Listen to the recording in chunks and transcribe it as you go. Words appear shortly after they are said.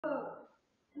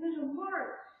And there's a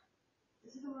mark.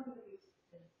 This is the mark of the beast.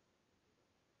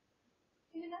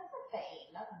 Dude, that's a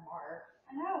vein, not a mark.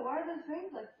 I know. Why are those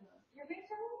veins like that? Your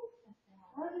veins are always like that.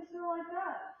 Why are they still like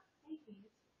that? Maybe.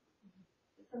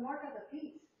 It's the mark of the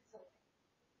beast.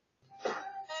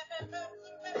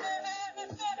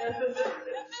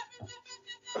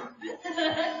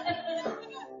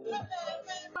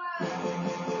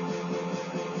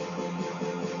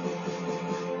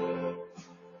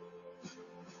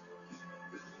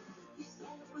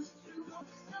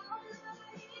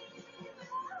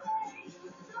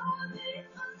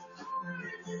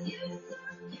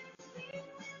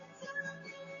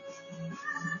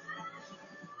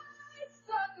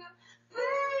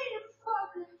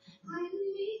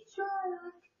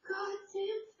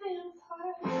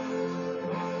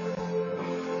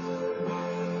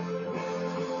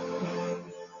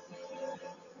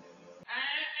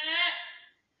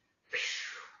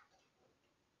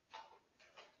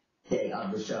 Day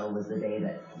of the show was the day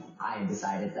that I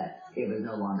decided that it was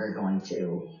no longer going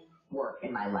to work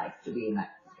in my life to be in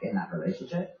that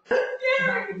relationship.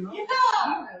 Olivia!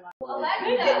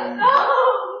 No!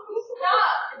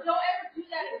 Stop! Don't ever do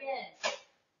that again.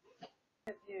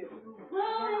 This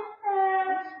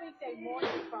weekday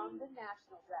morning from the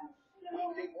National Desk.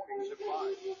 Weekday mornings at 5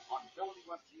 on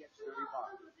WFGX35.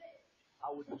 I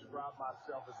would describe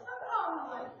myself as a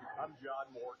fighter. I'm John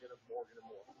Morgan of Morgan &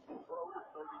 Morgan. For over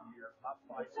 30 years, I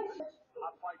fight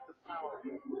the powerful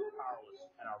for the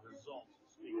powerless, and our results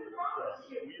speak for themselves.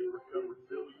 We have recovered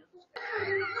billions.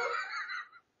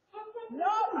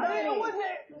 No, I mean, it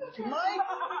wasn't Mike.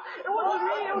 It wasn't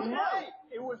me. It was Mike.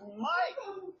 It was Mike.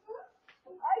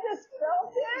 I just felt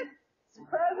it. It's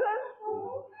present.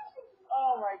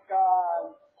 Oh my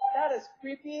God, that is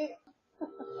creepy.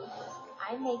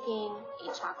 I'm making a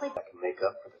chocolate. I can make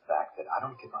up for the fact that I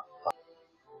don't give a fuck.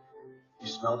 You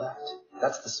smell that?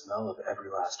 That's the smell of every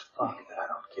last fuck that I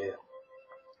don't give.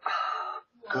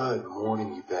 Good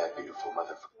morning, you bad, beautiful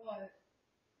motherfucker. What?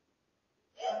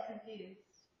 I'm confused.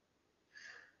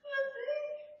 Nothing.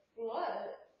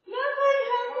 What? Nothing.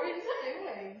 What were you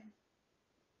doing?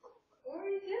 What were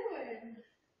you doing?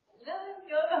 Nothing.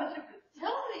 Go.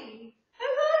 Tell me.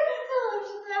 I'm not gonna tell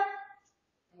you.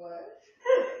 What?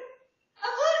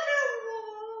 I'm not gonna.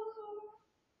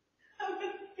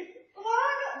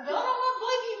 Don't have my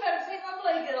blanket. You better take my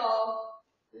blanket off.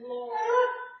 Lord.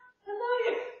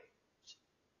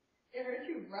 It hurt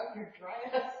you rub your dry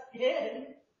ass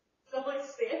skin. So like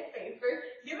sandpaper.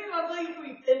 Give me my blanket before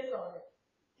you piss on it.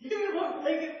 Give me my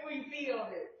blanket before you pee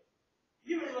on it.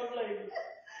 Give me my blanket.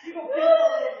 You gonna piss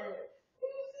all over it.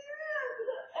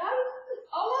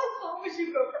 All I saw was you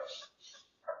go.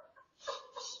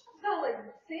 Sound like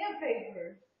sandpaper.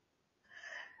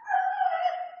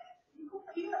 You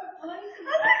gonna pee on the blanket?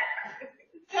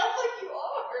 It sounds like you are.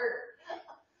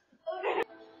 Okay.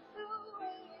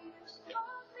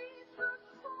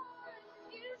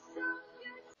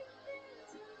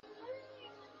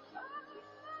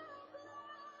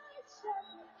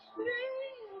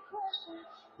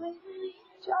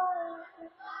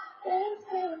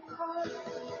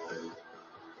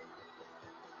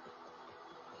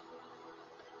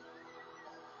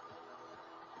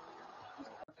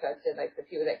 Affected, like the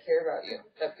people that care about you,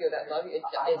 the people that love you.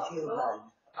 I feel bad.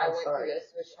 I went through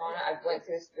this with Shauna. I went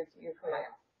through this with you from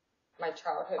my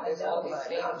childhood. There's all these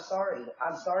things. I'm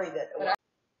sorry that. Are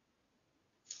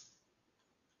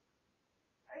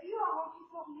you a honky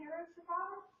tonk hero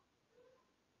survivor?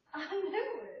 I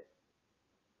knew it.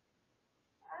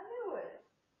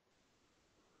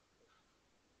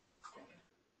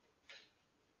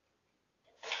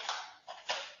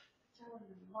 John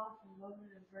was locked and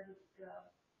loaded and ready to go.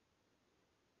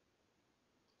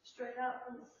 Straight out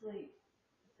from the sleep.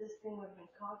 If this thing would have been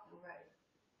cocked and ready.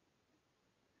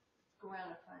 Let's go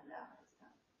around and find out this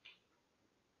time.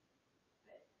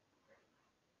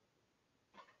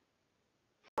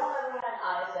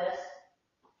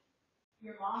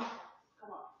 Your mom?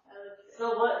 Come on.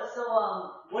 So what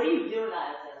do you do in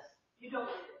ISS? You don't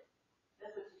read it.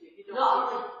 That's what you do. You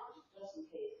don't read it. Just in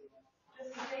case.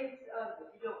 Just in case, you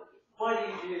don't read it. What do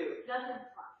you do? Nothing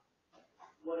fun.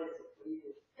 What is it? What do you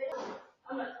do?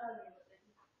 I'm not telling you what it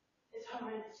is. It's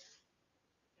horrendous.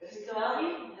 If you tell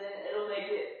me, then it'll make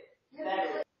it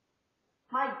better.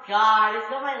 My God, it's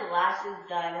got my lashes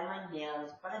done and my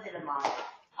nails, but I did them all.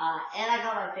 And I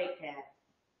got my fake tan.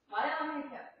 Why don't I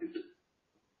make it?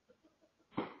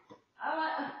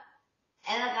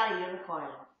 And I got a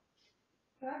unicorn.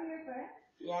 You got a unicorn?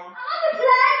 Yeah. I'm a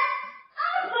flag!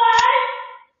 I'm a flag!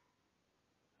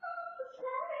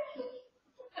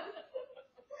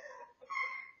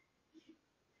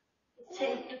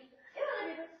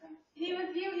 He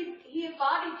was you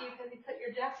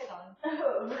jacket on.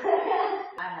 I'm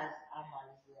not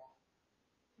into that.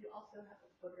 You also have a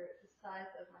booger the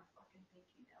size of my fucking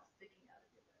pinky nail sticking out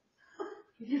of your lips.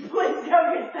 Could you please go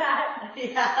get that?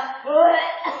 Yeah. What?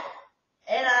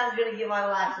 And I'm gonna get my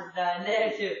lashes done there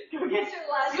too. Go get your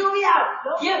lashes. Scoot me out!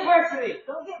 Give birth to me!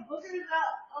 Don't get boogers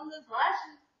out on those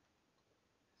lashes.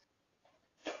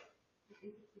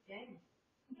 It's the game.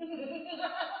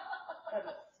 But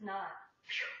it's not.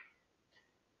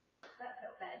 That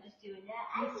felt bad just doing that.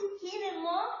 I can get it,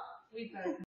 Mom. We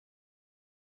both